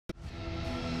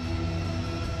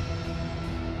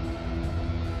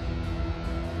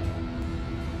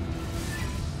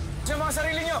ang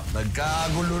sarili nyo!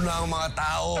 Nagkagulo na ang mga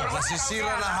tao.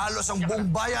 Nasisira na halos ang buong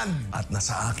bayan. At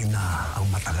nasa akin na ang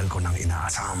matagal ko nang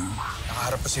inaasam.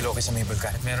 Nakaharap ko si Loki sa may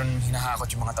bulkan. Meron hinahakot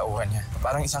yung mga tauhan niya.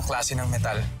 Parang isang klase ng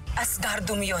metal.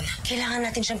 Asgardum yun. Kailangan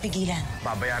natin siyang pigilan.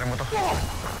 Babayaran mo to.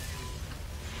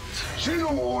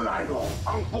 Sinong unay mo?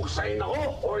 Ang puksain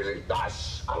ako o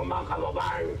iligtas ang mga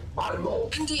kababaeng mahal mo?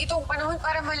 Hindi itong panahon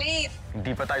para maliit.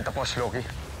 Hindi pa tayo tapos, Loki.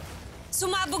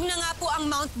 Sumabog na nga po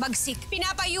ang Mount Bagsik.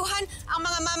 Pinapayuhan ang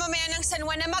mga mamamayan ng San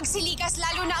Juan na magsilikas,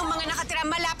 lalo na ang mga nakatira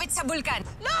malapit sa bulkan.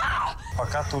 No!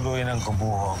 Pagkatuloy ng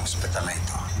gubuho ang ospital na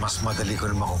ito, mas madali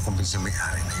ko na makukumbinsi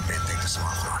may-ari na ibenta ito sa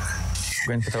mga corona.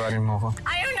 Gwen, patawarin mo ako.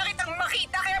 Ayaw na kitang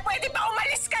makita, kaya pwede ba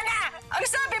umalis ka na? Ang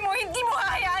sabi mo, hindi mo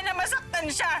hahayaan na masaktan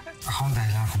siya. Ako ang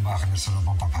dahilan kung bakit nasa loob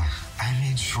ang papa. I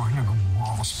made sure na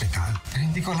gumawa ang ospital. Pero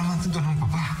hindi ko alam ang doon ng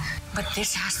papa. But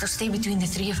this has to stay between the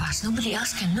three of us. Nobody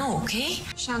else can know, okay?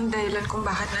 Siya ang dahilan kung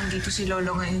bakit nandito si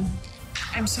Lolo ngayon.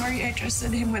 I'm sorry I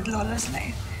trusted him with Lola's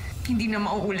life. Hindi na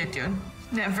mauulit yun.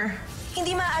 Never.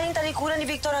 Hindi maaaring talikuran ni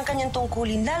Victor ang kanyang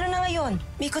tungkulin, lalo na ngayon.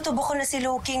 May kutubo ko na si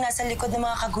Loki nasa likod ng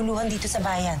mga kaguluhan dito sa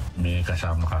bayan. May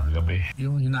kasama ka kagabi.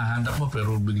 Yung hinahanap mo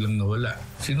pero biglang nawala.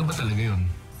 Sino ba talaga yun?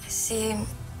 Si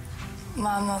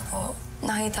Mama po.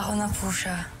 Nakita ko na po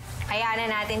siya. Hayaan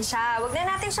na natin siya. Huwag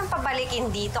na natin siyang pabalikin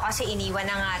dito kasi iniwan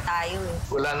na nga tayo.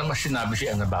 Wala namang sinabi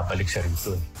siya na babalik siya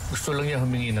rito. Gusto lang niya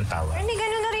humingi ng tawad. Hindi,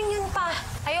 gano'n na rin yun pa.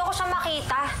 Ayoko siya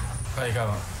makita. Ikaw,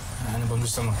 ano bang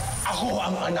gusto mo? Ako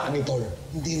ang anak ni Thor.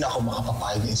 Hindi na ako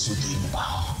makapapayag na insultuhin mo pa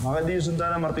ako. Bakit di yung sundan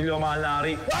ng martilyo ang mahal na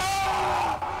ari?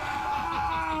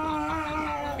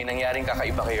 May nangyaring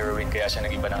kakaiba kay Erwin kaya siya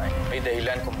nag-iba na ngayon. May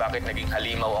dahilan kung bakit naging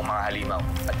halimaw ang mga halimaw.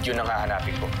 At yun ang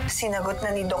hahanapin ko. Sinagot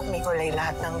na ni Doc Nicolay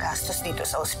lahat ng gastos dito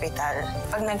sa ospital.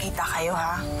 Pag nagkita kayo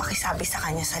ha, pakisabi sa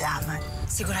kanya salamat.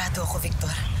 Sigurado ako,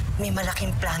 Victor. May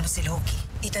malaking plano si Loki.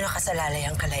 Dito nakasalalay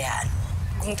ang kalayaan.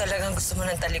 Kung talagang gusto mo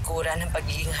ng talikuran ng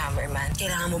pagiging Hammerman,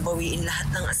 kailangan mo bawiin lahat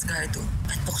ng Asgardo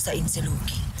at buksain si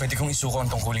Loki. Pwede kong isuko ang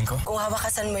tungkulin ko? Kung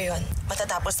hawakasan mo yon,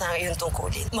 matatapos na ang iyong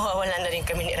tungkulin. Mawawala na rin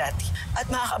kami ni Rati at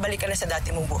makakabalik ka na sa dati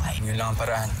mong buhay. Yun lang ang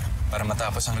paraan para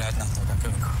matapos ang lahat ng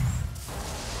gagawin ko.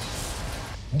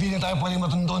 Hindi na tayo pwedeng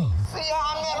matundon. Si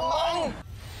Hammerman!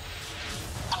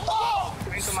 Ako!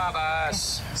 Ngayon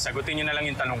tumakas, sagutin niyo na lang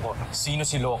yung tanong ko. Sino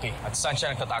si Loki at saan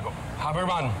siya nagtatago?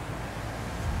 Hammerman!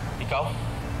 Ikaw?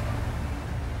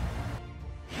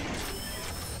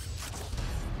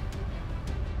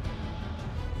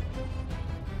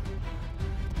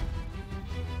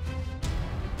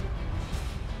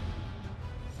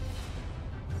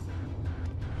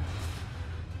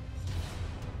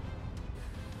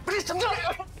 Please, sandali!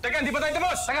 Teka, hindi pa tayo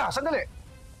tapos! Teka, sandali!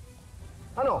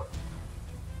 Ano?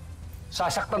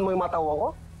 Sasaktan mo yung matawang ko?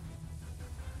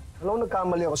 Alam mo,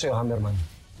 nagkamali ako sa'yo, Hammerman.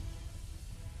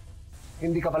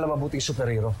 Hindi ka pala mabuting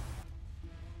superhero.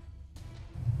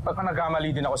 Pagka nagkamali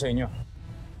din ako sa inyo.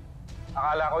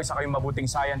 Akala ko isa kayong mabuting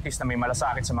scientist na may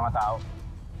malasakit sa mga tao.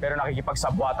 Pero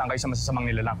nakikipagsabwatan kayo sa masasamang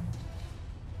nilalang.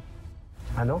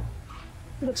 Ano?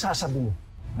 Ano nagsasabi mo?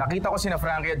 Nakita ko sina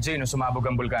Frankie at Jay nung sumabog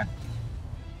ang bulkan.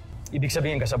 Ibig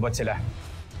sabihin kasabwat sila.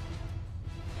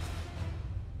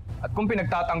 At kung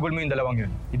pinagtatanggol mo yung dalawang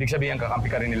yun, ibig sabihin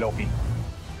kakampi ka rin ni Loki.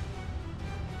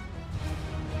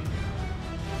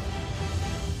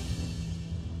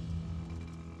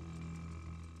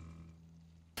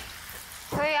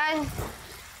 Hoy, Ann.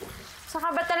 Saan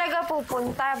ka ba talaga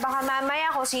pupunta? Baka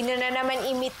mamaya kung sino na naman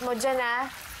i-meet mo dyan,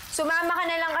 ha? Sumama ka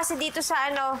na lang kasi dito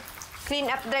sa clean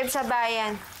up drive sa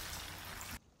bayan.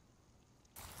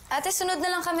 Ate, sunod na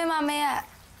lang kami mamaya.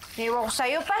 Iwan ko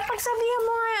sa'yo. Pagsabihan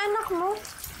mo nga yung anak mo.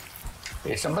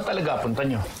 Eh, saan ba talaga punta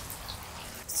niyo?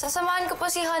 Sasamahan ko po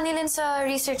si Janine sa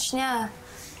research niya.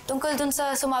 Tungkol dun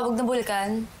sa sumabog na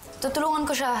bulkan. Tutulungan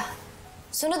ko siya.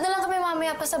 Sunod na lang kami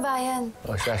mamaya pa sa bayan.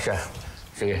 O, siya.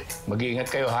 Sige, mag-iingat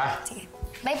kayo, ha? Sige.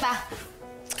 Bye, pa.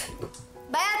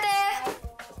 Bye, ate!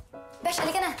 Besh,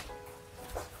 halika na.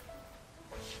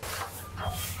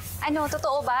 Ano,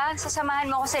 totoo ba? Sasamahan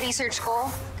mo ako sa research ko?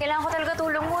 Kailangan ko talaga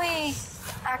tulong mo eh.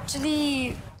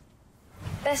 Actually,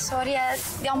 Bes, sorry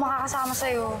di ako makakasama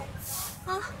sa'yo.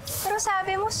 Huh? Pero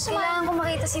sabi mo, Kailangan ko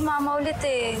makita si Mama ulit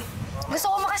eh.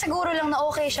 Gusto ko makasiguro lang na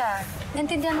okay siya.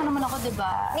 Naintindihan mo naman ako, di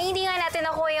ba? Hindi nga natin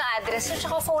nakuha yung address at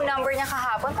saka phone number niya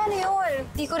kahapon. Paano yun?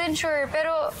 Di ko rin sure,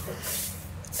 pero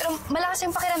malakas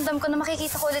yung pakiramdam ko na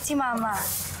makikita ko ulit si Mama.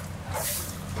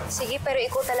 Sige, pero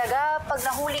ikaw talaga, pag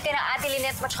nahuli ka ng Ate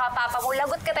Lynette mo tsaka Papa mo,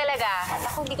 lagot ka talaga.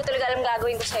 Ako, hindi ko talaga alam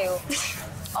gagawin ko sa'yo.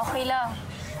 Okay lang.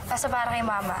 Basta para kay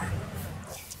Mama.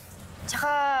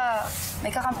 Tsaka,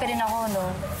 may kakampi rin ako, no?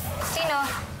 Sino?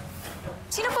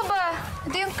 Sino pa ba?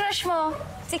 Ito yung crush mo,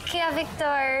 si Kia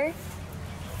Victor.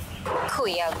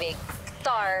 Kuya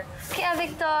Victor. Kuya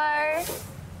Victor.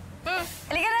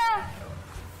 Halika na!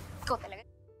 Ikaw talaga.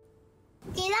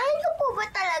 Kailangan ko po ba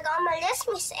talaga umalis,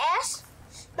 Miss S?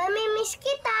 Mamimiss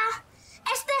kita.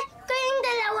 Este, kayong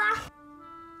dalawa.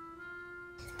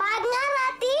 Pag nga,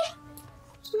 Rati.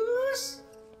 Sus!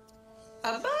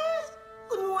 Aba,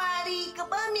 kunwari ka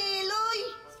ba, Meloy?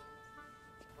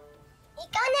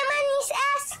 Ikaw naman, Miss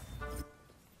S.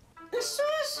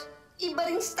 Sus! Iba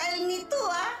ring style nito,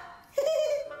 ah.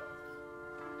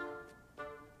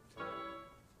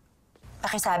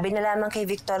 Pakisabi na lamang kay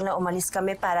Victor na umalis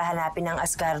kami para hanapin ang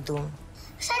Asgardum.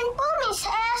 Saan po, Miss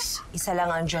S? Isa lang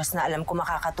ang Diyos na alam ko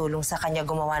makakatulong sa kanya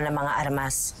gumawa ng mga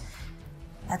armas.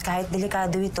 At kahit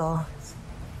delikado ito,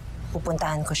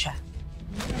 pupuntahan ko siya.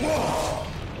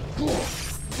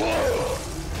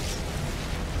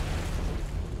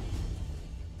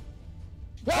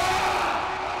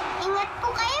 Ingat po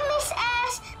kayo, Miss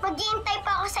S. Maghihintay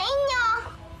pa ako sa inyo.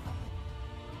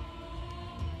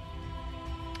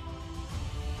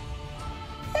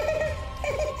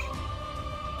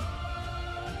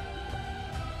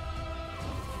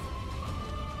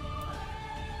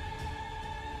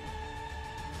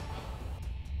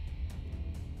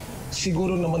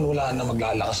 Siguro naman wala na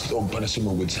maglalakas loob para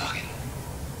sumugod sa akin.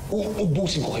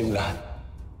 Uubusin ko kayong lahat.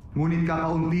 Ngunit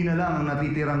kakaunti na lang ang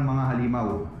natitirang mga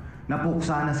halimaw.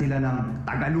 Napuksa na sila ng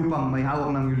tagalupang may hawak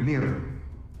ng Mjölnir.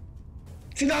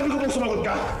 Sinabi ko bang sumagot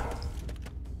ka?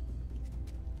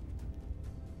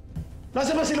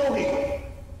 Nasaan ba si Loki?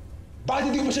 Bakit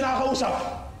hindi ko pa siya nakakausap?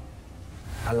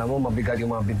 Alam mo, mabigat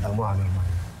yung mga bintang mo, Hammerman.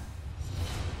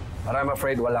 But I'm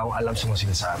afraid wala akong alam sa mga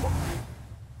sinasabi mo.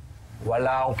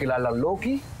 Wala akong kilalang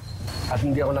Loki at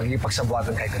hindi ako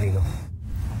nakikipagsabuatan kahit kanino.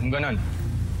 Kung ganon,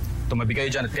 tumabi kayo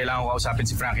dyan at kailangan ko kausapin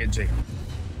si Frankie at Jay.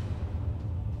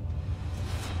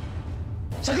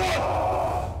 Sagot!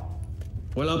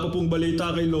 Wala pa pong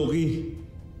balita kay Loki.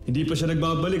 Hindi pa siya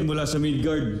nagbabalik mula sa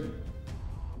Midgard.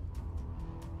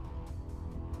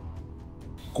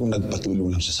 Kung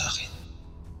nagpatulong lang siya sa akin,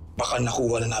 baka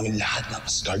nakuha na namin lahat ng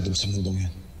Asgardum sa mundong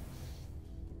yun.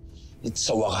 At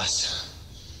sa wakas,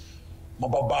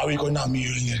 mababawi ko na ang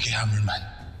Mjölnir kay Hammerman.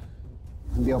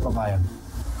 Hindi ako papayag.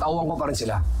 Tauhan ko pa rin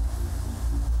sila.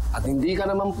 At hindi ka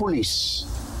naman pulis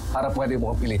para pwede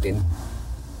mo kang pilitin.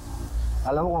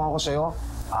 Alam mo kung ako sa'yo,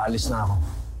 aalis na ako.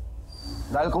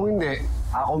 Dahil kung hindi,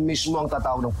 ako mismo ang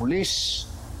tatawag ng pulis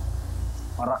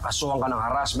para kasuhan ka ng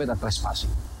harassment at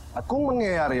trespassing. At kung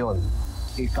mangyayari yon,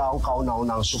 ikaw ang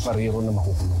kauna-unang superhero na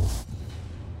makukulong.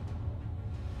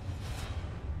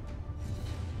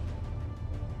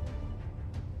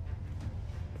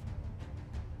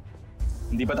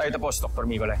 Hindi pa tayo tapos, Dr.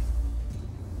 Nicolay.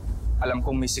 Alam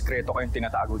kong may sikreto kayong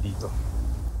tinatago dito.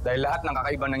 Dahil lahat ng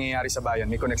kakaibang nangyayari sa bayan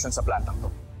may connection sa plantang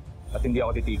to. At hindi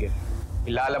ako titigil.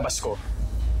 Ilalabas ko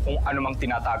kung ano mang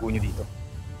tinatago niyo dito.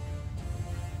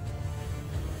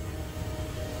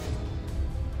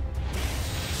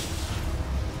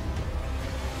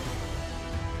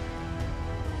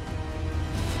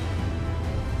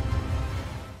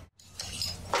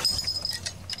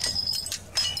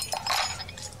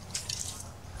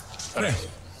 Pare,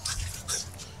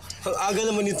 ang aga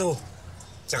naman ito.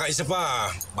 Tsaka isa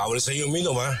pa, bawal sa iyo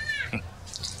uminom, ha?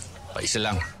 Paisa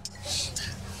lang.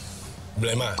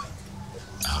 Problema?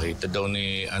 Nakita daw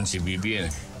ni Ann si Bibi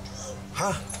eh.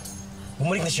 Ha?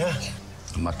 Bumalik na siya?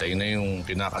 Namatay na yung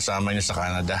kinakasama niya sa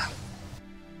Canada.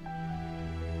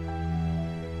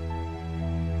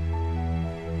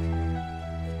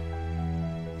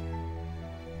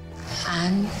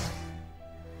 Ann?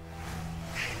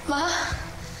 Ma?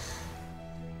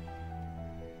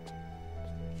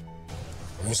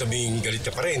 Huwag mo sabihin galit ka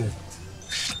pa rin.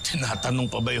 Tinatanong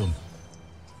pa ba yun?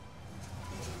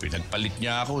 Pinagpalit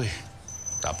niya ako eh.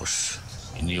 Tapos,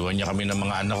 iniwan niya kami ng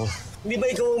mga anak ko. Hindi ba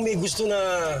ikaw may gusto na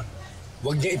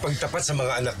huwag niya ipagtapat sa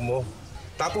mga anak mo?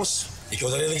 Tapos, ikaw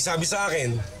na rin nagsabi sa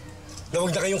akin na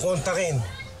huwag na kayong kontakin.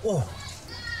 Oh.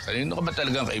 Kanino ka ba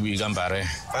talagang kaibigan, pare?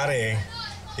 Pare,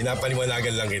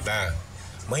 pinapaliwanagan lang kita.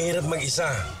 Mahirap mag-isa.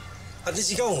 At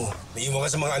least ikaw, naiiwan ka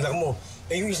sa mga anak mo.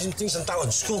 Eh yung isang tao,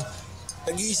 Diyos ko,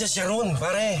 nag-iisa siya ron,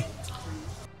 pare.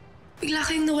 Bigla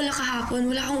kayong nawala kahapon.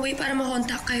 Wala akong way para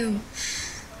makontak kayo.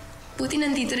 Buti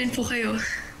nandito rin po kayo.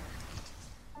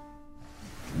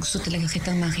 Gusto talaga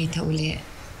kitang makita uli.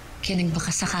 Kaya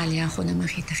nagbakasakali ako na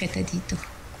makita kita dito.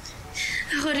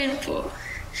 Ako rin po.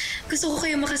 Gusto ko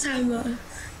kayo makasama.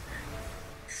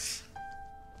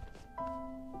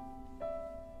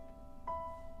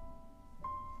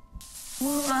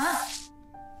 Ma?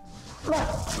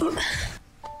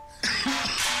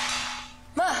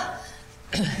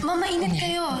 Ma, mainit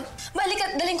kayo. Balik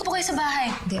at dalhin ko po kayo sa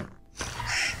bahay. Hindi.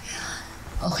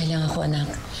 Okay lang ako, anak.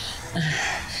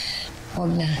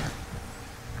 Huwag na.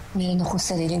 Meron akong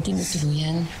sariling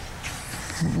tinutuluyan.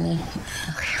 Huwag na.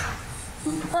 Okay.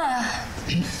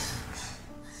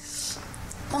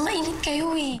 Mga init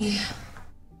kayo eh.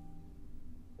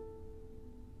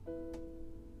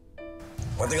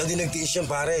 Matagal din nagtiis yan,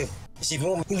 pare. Isipin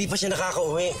mo, hindi pa siya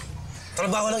nakakauwi.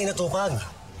 Trabaho lang inatupag.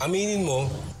 Aminin mo,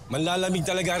 manlalamig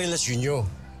talaga ang relasyon nyo.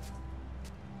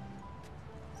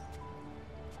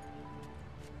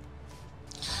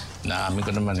 Naamin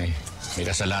ko naman eh. May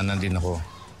kasalanan din ako.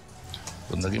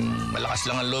 Kung naging malakas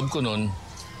lang ang loob ko noon,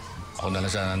 ako na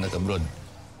lang sana nag-abroad.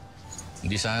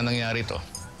 Hindi sana nangyari to.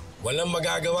 Walang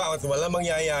magagawa at walang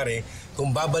mangyayari kung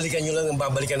babalikan nyo lang ang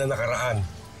babalikan na nakaraan.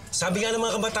 Sabi nga ng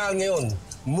mga kabataan ngayon,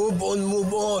 move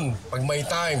on, pag may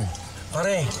time.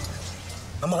 Pare,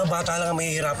 ang mga bata lang ang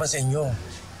mahihirapan sa inyo.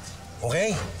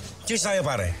 Okay? Cheers tayo,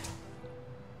 pare.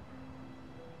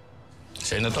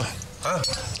 Sa'yo na to. Ha?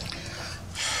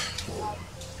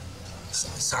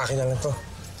 Sa akin na lang to.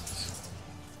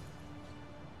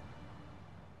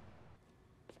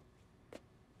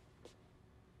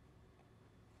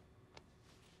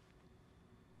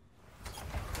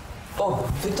 Oh,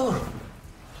 Victor.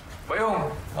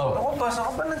 Bayong, ako ba? Saan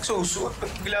ka ba nagsusuot?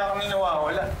 Ba't bigla kami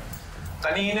nawawala?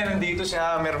 Kanina nandito si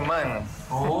Hammerman.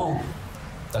 Oo.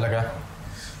 Talaga?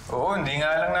 Oo, hindi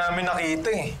nga lang namin nakita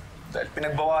eh. Dahil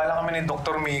pinagbawalan kami ni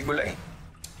Dr. Miguel eh.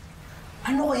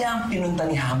 Ano kaya ang pinunta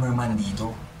ni Hammerman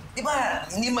dito? Di ba,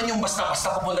 hindi man yung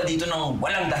basta-basta pupunta dito ng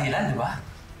walang dahilan, di ba?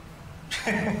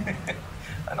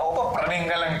 Ano ko pa, praning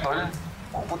ka lang, tol.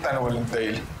 Pupunta na walang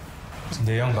dahilan.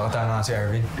 Hindi yung, baka tama si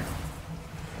Arvin.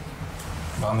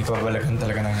 Baka may kababalagan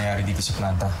talaga nangyayari dito sa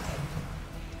planta.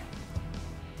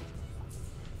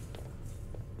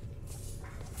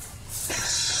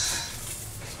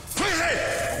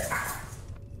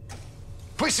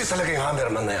 Pwede talaga yung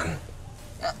Hammerman na yan.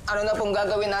 Ano na pong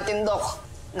gagawin natin, Doc?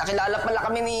 Nakilala pala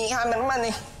kami ni Hammerman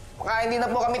eh. Baka hindi na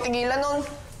po kami tigilan nun.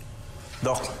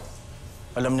 Doc,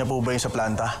 alam niya po ba yung sa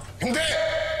planta? Hindi!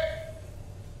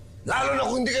 Lalo na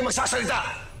kung hindi kayo magsasalita.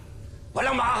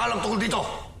 Walang makakalam tungkol dito.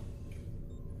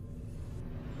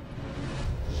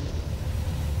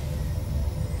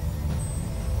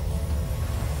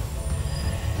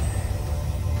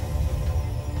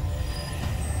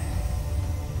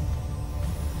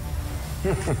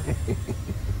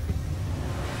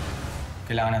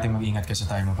 Kailangan natin mag-ingat kasi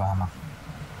tayo mapahamak.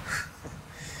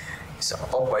 Isa ka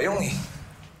pa ba yung eh?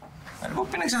 Ano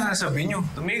ba pinagsasabi niyo?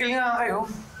 Tumigil nga kayo.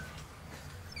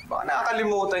 Baka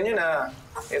nakakalimutan niyo na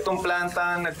itong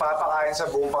planta ang nagpapakain sa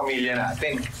buong pamilya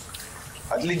natin.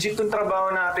 At legit tong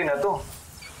trabaho natin na to.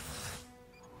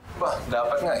 Ba,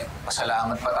 dapat nga eh.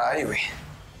 Pasalamat pa tayo eh.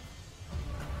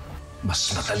 Mas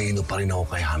matalino pa rin ako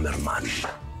kay Hammerman.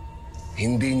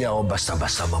 Hindi niya ako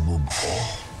basta-basta mabubuo.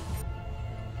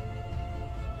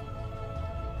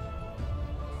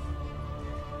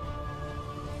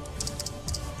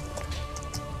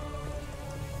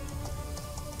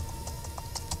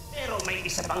 Pero may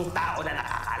isa pang tao na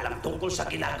nakakaalam tungkol sa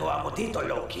ginagawa mo dito,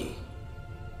 Loki.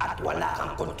 At wala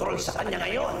kang kontrol sa kanya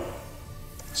ngayon.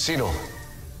 Sino?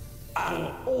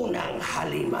 Ang unang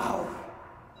halimaw.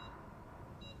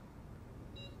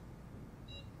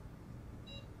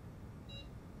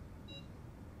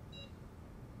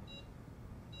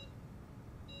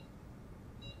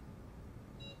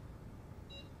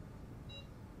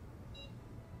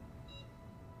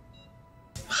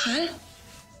 Mahal?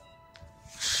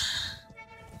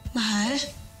 Mahal?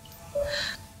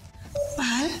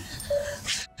 Mahal?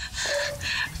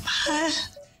 Mahal?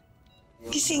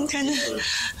 Gising ka na.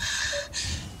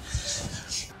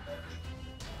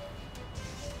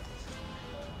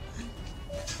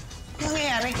 Ano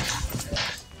nangyayari?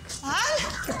 Mahal?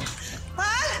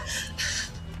 Mahal?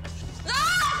 No!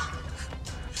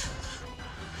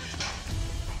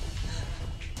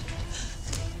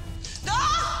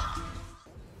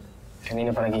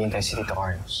 Kanina pa naghihintay si Tito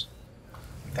Carlos.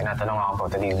 Tinatanong ako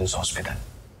about the deal sa hospital.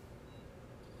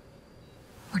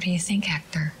 What do you think,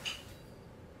 Hector?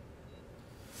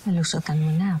 Nalusutan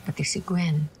mo na, pati si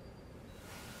Gwen.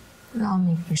 We all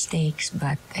make mistakes,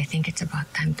 but I think it's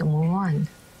about time to move on.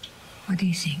 What do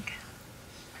you think?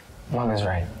 Mom is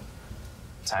right.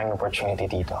 Sayang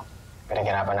opportunity dito.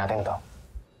 Pinaghirapan natin to.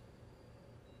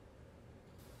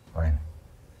 Fine.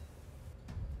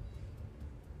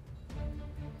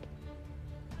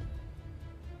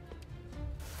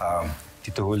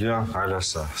 Tito Julio,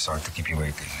 Carlos, sorry to keep you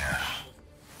waiting.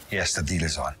 Yes, the deal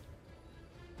is on.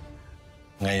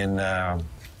 Ngayon na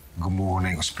gumuho na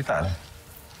yung ospital,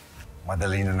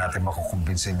 madali na natin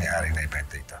makukumbinsa yung may-ari na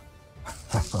ibenta ito.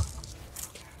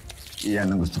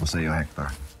 Iyan ang gusto ko sa iyo, Hector.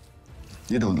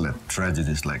 You don't let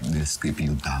tragedies like this keep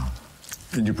you down.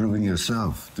 And you're proving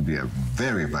yourself to be a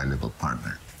very valuable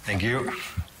partner. Thank you.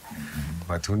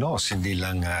 But who knows, hindi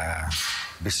lang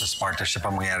business partnership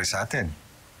ang mangyari sa atin.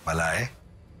 Wala eh.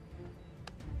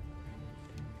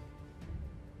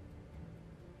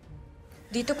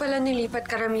 Dito pala nilipat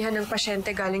karamihan ng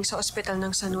pasyente galing sa ospital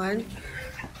ng San Juan.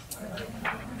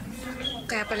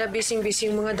 Kaya pala busy-busy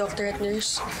yung mga doctor at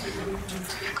nurse.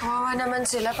 Kawawa naman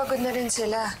sila, pagod na rin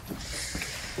sila.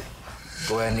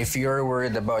 Gwen, if you're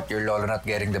worried about your lolo not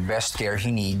getting the best care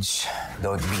he needs,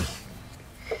 don't be.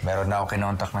 Meron na ako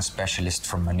kinontak na specialist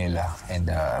from Manila and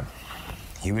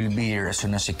he will be here as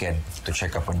soon as he can to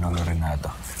check up on Lolo Renato.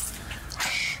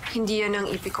 Hindi yan ang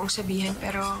ibig kong sabihin,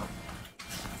 pero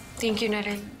thank you na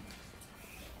rin.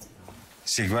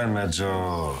 Si Gwen medyo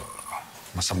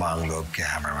masama ang loob kay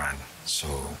Hammerman. So,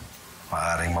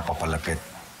 maaaring mapapalapit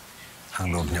ang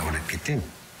loob niya ulit kay Tim.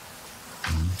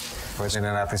 Pwede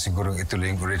na natin siguro ituloy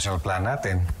yung original plan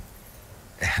natin.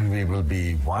 And we will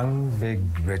be one big,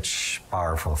 rich,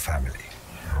 powerful family.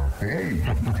 Okay.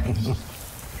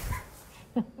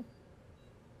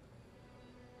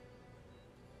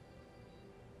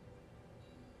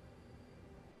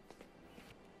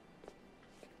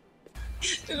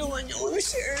 Tulungan niyo kami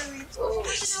si Ernie.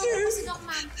 Si Doc,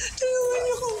 ma'am. Tulungan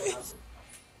niyo kami.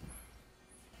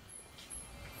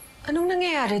 Anong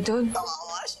nangyayari doon?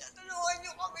 Kawawa siya. Tulungan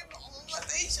niyo kami. Baka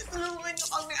mamatay siya. Tulungan niyo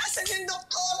kami. Asan yung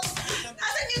doktor?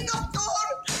 Asan yung doktor?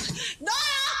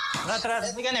 Doc! Tara.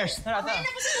 Hindi ka, nurse. Tara.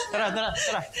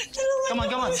 Come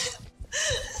on.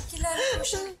 Kilala ko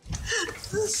siya.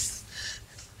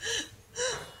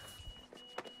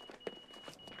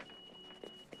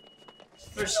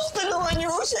 Tulungan niyo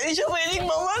siya. Hindi siya pwedeng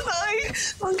mamatay.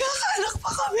 Magkakanak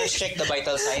pa kami. Let's check the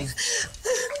vital sign.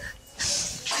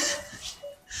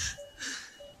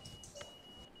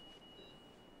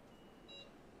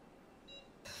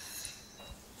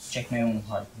 Check mo yung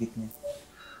heartbeat niya.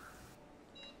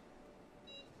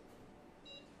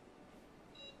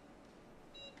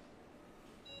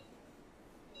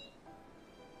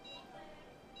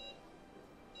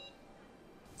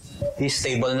 He's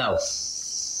stable now.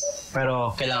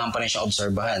 Pero kailangan pa rin siya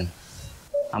obserbahan.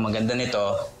 Ang maganda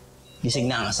nito,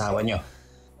 gising na ang asawa niyo.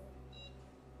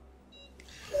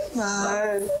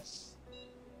 Mahal.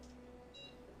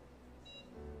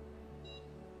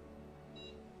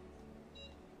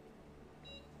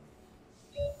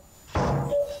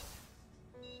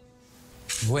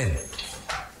 Gwen,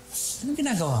 anong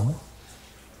ginagawa mo?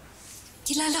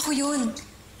 Kilala ko yun.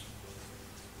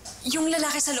 Yung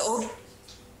lalaki sa loob.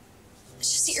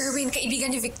 Siya si Erwin,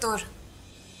 kaibigan ni Victor.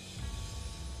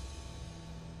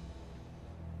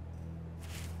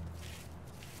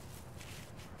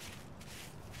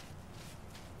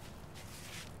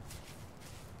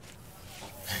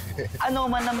 Ano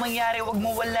man ang mangyari, huwag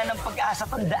mo wala ng pag-asa.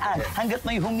 Tandaan, hanggat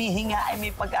may humihinga ay may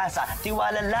pag-asa.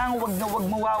 Tiwala lang, huwag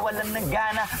mawawalan ng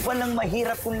gana. Walang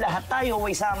mahirap kung lahat tayo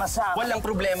ay sama-sama. Walang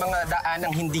problema nga daan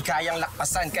ang hindi kayang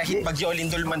lakpasan. Kahit bagyo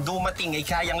lindol man dumating ay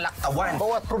kayang laktawan.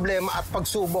 Bawat problema at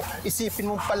pagsubok,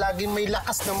 isipin mo palaging may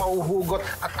lakas na mahuhugot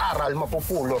at aral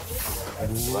mapupulot.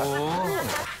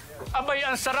 Abay,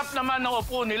 ang sarap naman ng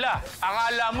upo nila.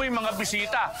 Akala mo yung mga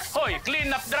bisita. Hoy,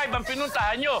 clean up drive ang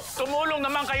pinuntahan nyo. Tumulong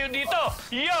naman kayo dito.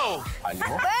 Yo! Ano?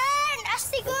 Ben!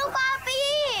 Astig mo, papi!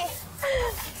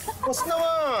 Bus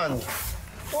naman!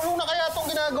 Tulong na kaya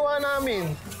itong ginagawa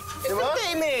namin. Diba?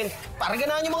 Entertainment! Para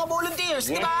ganahan yung mga volunteers,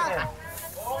 di ba?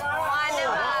 Ano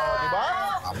ba? Diba?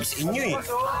 Sabi sa inyo eh.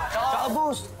 Tsaka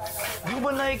boss, di ko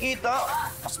ba nakikita?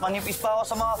 Mas manipis pa ako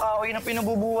sa mga kahoy na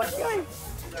pinububuhat ko eh.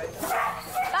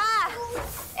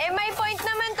 May point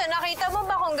naman to. Nakita mo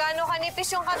ba kung gaano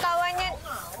kanipis yung katawan niyan?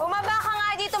 Bumaba ka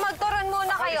nga dito, magturon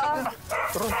muna kayo.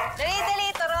 Turon.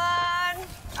 Dali, turon.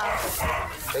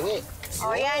 Tingi.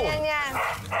 Yan.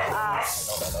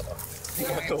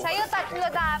 Sa'yo, 3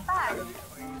 dapat.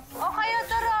 Kayo,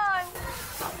 turon.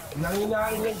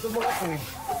 Nanginahin lang ito mga to eh.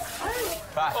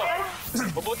 Pa,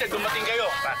 mabuti dumating kayo.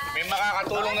 Pa, may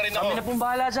makakatulong na rin ako. Kami na pong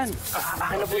bahala dyan.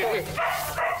 Akin na po ito eh.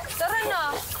 Turon, no?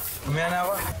 Umaya na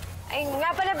ako. Ay,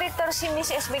 nga pala, Victor, si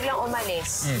Mrs. biglang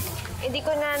umalis. Hindi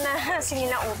ko na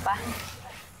singil ang upa.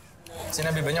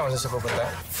 Sinabi ba niya kung saan siya pupunta?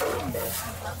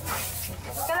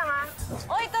 Ika lang, ha?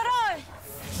 Oy, Turon!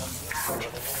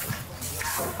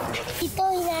 Ito,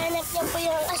 hinahanap niya po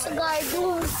yung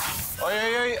Asgardum.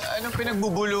 Oy, anong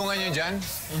pinagbubulungan niyo dyan?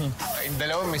 Yung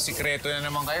dalawa, may sikreto na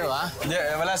naman kayo, ha? Hindi,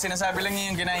 wala. Sinasabi lang niya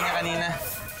yung ginahin niya kanina.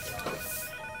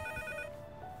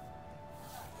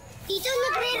 Dito,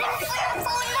 nagre-ring po yung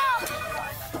phone mo!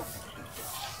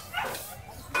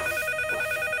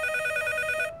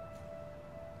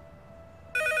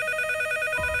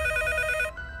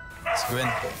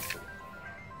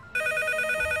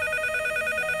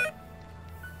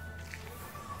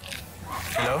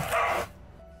 Hello?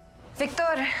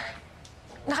 Victor,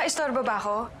 naka-istorbo ba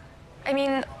ako? I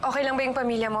mean, okay lang ba yung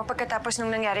pamilya mo pagkatapos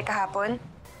nung nangyari kahapon?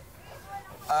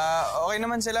 Okay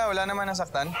naman sila. Wala naman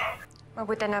nasaktan.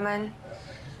 Mabuti naman.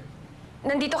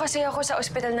 Nandito kasi ako sa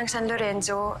ospital ng San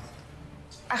Lorenzo.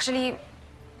 Actually,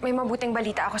 may mabuting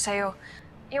balita ako sa'yo.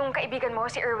 Yung kaibigan mo,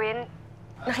 si Erwin,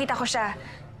 nakita ko siya.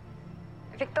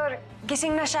 Victor,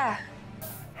 gising na siya.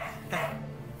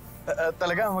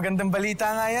 Talaga, magandang balita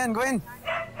nga yan, Gwen.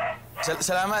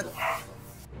 Salamat.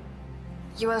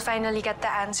 You will finally get the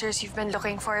answers you've been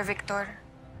looking for, Victor.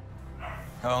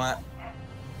 Oo nga.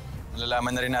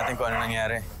 Malalaman na rin natin kung ano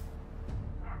nangyari.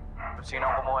 Kung sino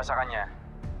ang kumuha sa kanya,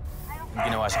 yung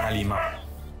ginawa siyang halimaw.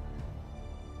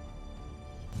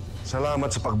 Salamat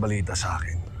sa pagbalita sa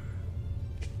akin.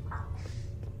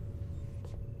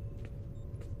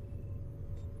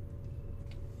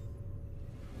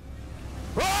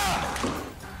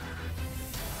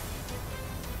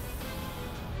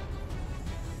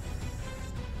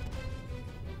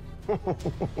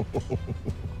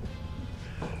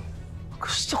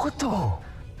 Gusto ko to.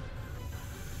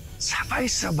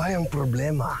 Sabay-sabay ang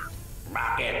problema.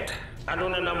 Bakit? Ano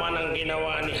na naman ang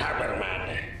ginawa ni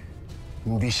Haberman?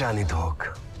 Hindi siya ni Dog.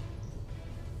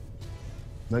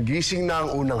 Nagising na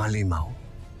ang unang halimaw.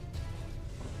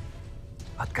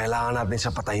 At kailangan natin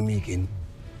siya patahimikin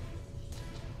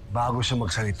bago siya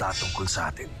magsalita tungkol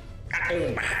sa atin.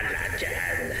 Akong bahala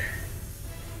dyan.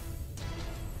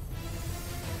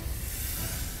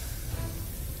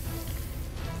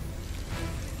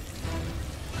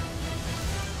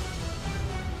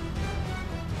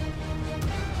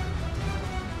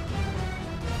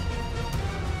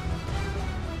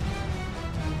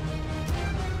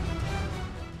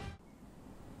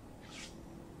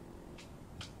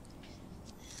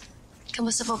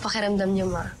 Kamusta po pakiramdam niyo,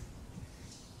 Ma?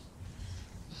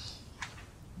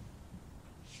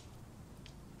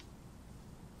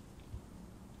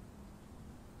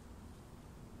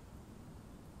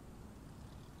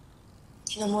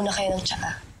 Inom muna kayo ng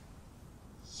tsaka.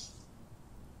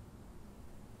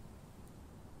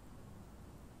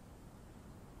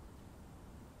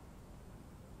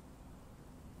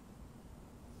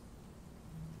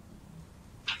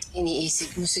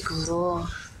 Iniisip mo siguro,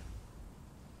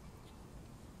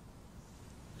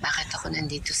 bakit ako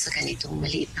nandito sa ganitong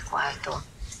maliit na kwarto?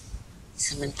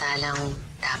 Samantalang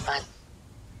dapat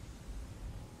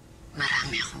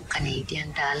marami akong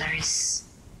Canadian dollars.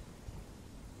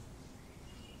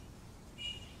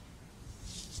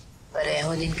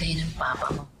 Pareho din kayo ng papa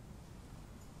mo.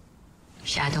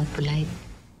 Masyadong polite.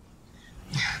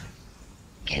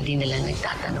 Kaya di na lang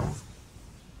nagtatanong.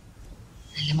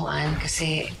 Alam mo, Ann,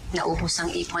 kasi naubos ang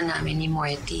ipon namin ni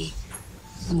Morty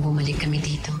nung bumalik kami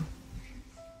dito.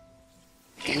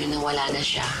 Kaya nung nawala na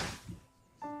siya,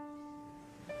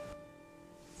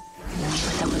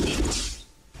 lumipat ako dito.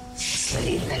 Mas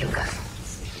maliit na lugar.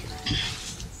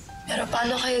 Pero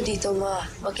paano kayo dito, Ma?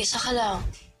 Mag-isa ka lang.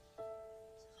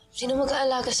 Sino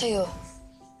mag-aalaga sa'yo?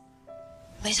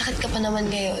 May sakit ka pa naman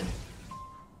ngayon.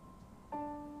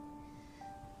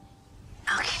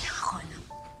 Okay lang ako, no?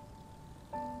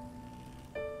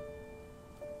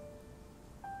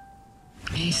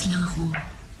 Ayos lang ako.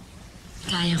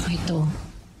 Kaya ko ito.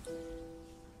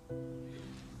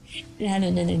 Lalo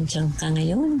na nandiyan ka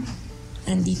ngayon.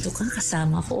 Nandito ka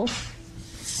kasama ko.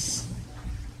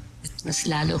 At mas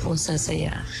lalo akong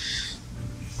sasaya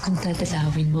kung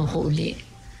tatalawin mo ako uli.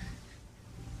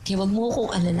 Kaya wag mo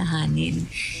akong alalahanin.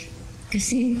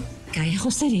 Kasi kaya ko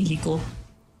sarili ko.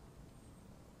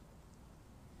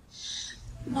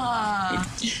 Ma!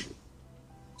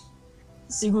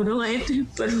 Siguro nga ito yung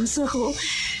parusa ko.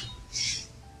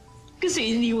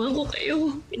 Kasi iniwan ko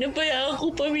kayo. Pinabayaan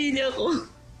ko pamilya ko.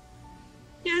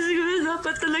 Kaya siguro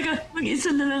dapat talaga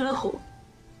mag-isa na lang ako.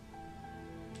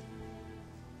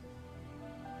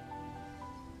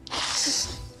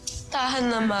 Tahan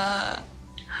na, Ma.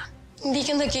 Hindi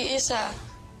ka nag-iisa.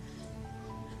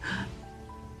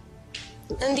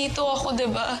 Nandito ako,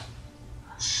 diba?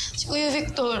 Si Kuya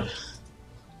Victor.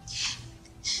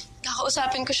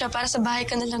 Kakausapin ko siya para sa bahay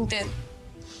ka na lang din.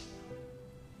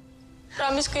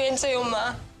 Promise ko yan sa'yo,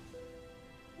 Ma.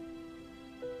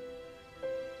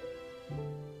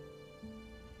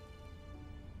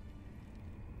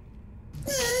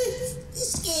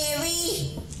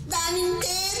 Scary! Daming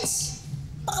tense!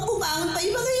 Baka bumangon pa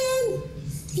yung mga yan.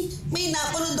 May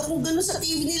napanood akong gano'n sa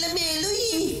TV nila, Meloy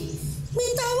eh. May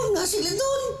tawag nga sila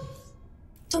doon.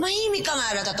 Tumahimik ka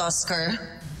nga, Ratatosker.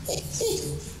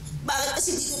 Bakit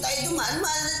kasi dito tayo dumaan,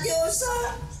 mahal na Diyos, ha?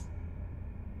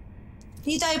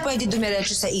 Hindi tayo pwede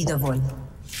dumiretso sa Idavon.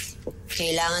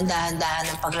 Kailangan dahan-dahan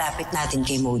ang paglapit natin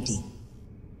kay Modi.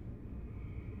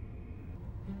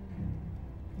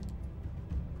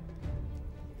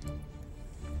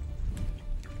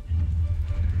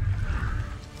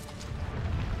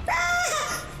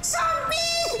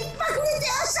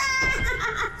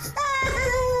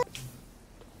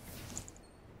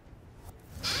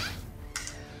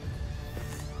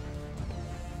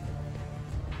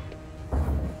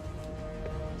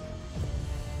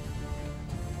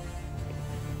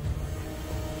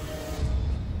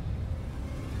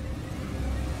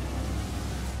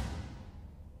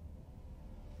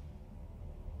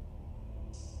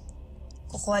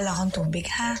 Kukuha lang akong tubig,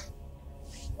 ha?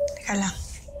 Teka lang.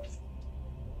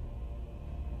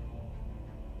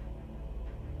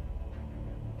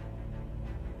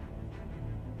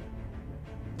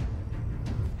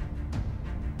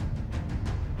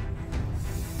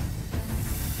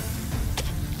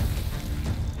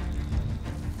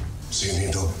 Sige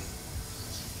dito.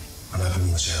 Hanapin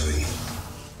mo si Erwin.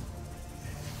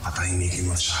 Patahimikin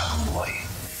mo siya habang buhay.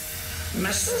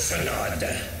 Masusunod.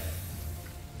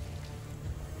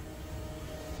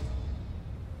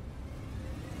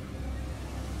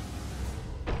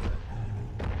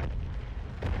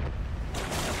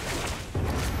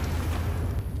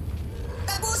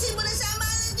 Tapusin mo na sa ama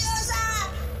ng Diyosa!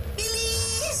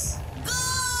 Bilis! Go!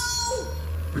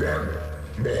 Yuan,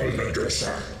 mahal na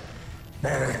Diyosa.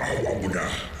 Parang awa mo na.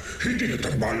 Hindi kita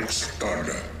malaksakan.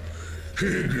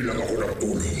 Hihingi lang ako ng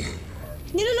tulong.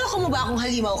 Niloloko mo ba akong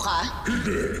halimaw ka?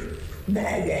 Hindi.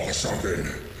 Maawa ka sa akin.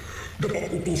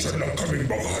 Napaputusan lang kaming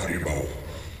mga halimaw.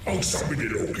 Ang sabi ni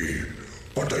Loki,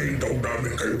 patayin daw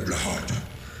namin kayong lahat.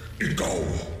 Ikaw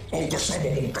ang kasama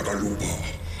mong tagalupa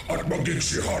at maging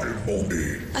si Haring Moni.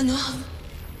 Ano?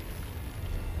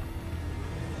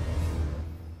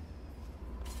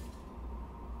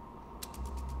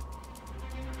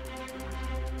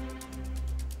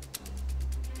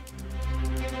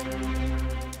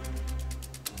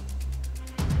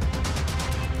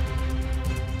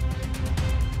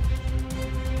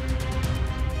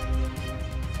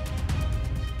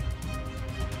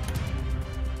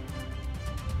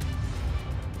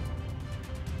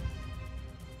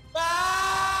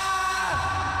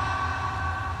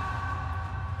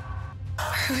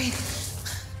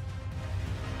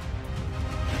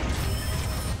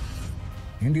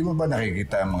 Hindi mo ba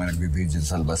nakikita ang mga nagbibigil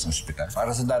sa labas ng ospital?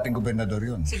 Para sa dating gobernador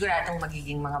yun. Siguradong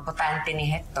magiging mga botante ni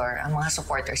Hector ang mga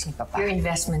supporters ni Papa. Your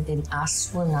investment in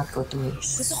us will not go to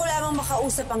waste. Gusto ko lamang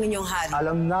makausap ang inyong hari.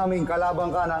 Alam namin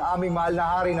kalaban ka ng aming mahal na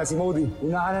hari na si Modi.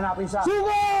 Unahan na natin siya.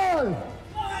 Sugon!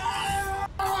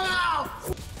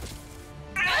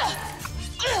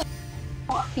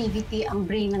 Activity ang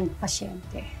brain ng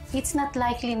pasyente. It's not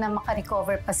likely na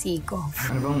makarecover pa si Igor.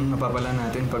 Ano bang napapala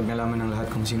natin pag nalaman ng lahat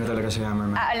kung sino talaga si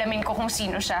Hammerman? Aalamin ko kung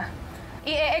sino siya.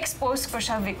 I-expose ko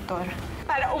siya, Victor.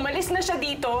 Para umalis na siya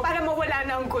dito, para mawala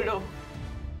na ang gulo.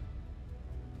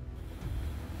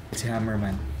 Si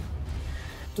Hammerman.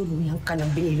 Tuluyan ka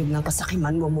ng binilog ng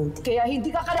kasakiman mo, Modi. Kaya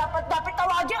hindi ka karapat-dapat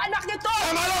tawagin ang anak nito!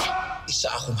 Tama na! Isa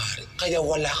akong hari, kaya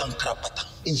wala kang karapatang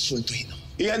insultuhin ako.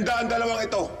 Ihanda ang dalawang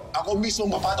ito. Ako mismo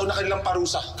mapataw na kanilang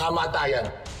parusa. Kamatayan.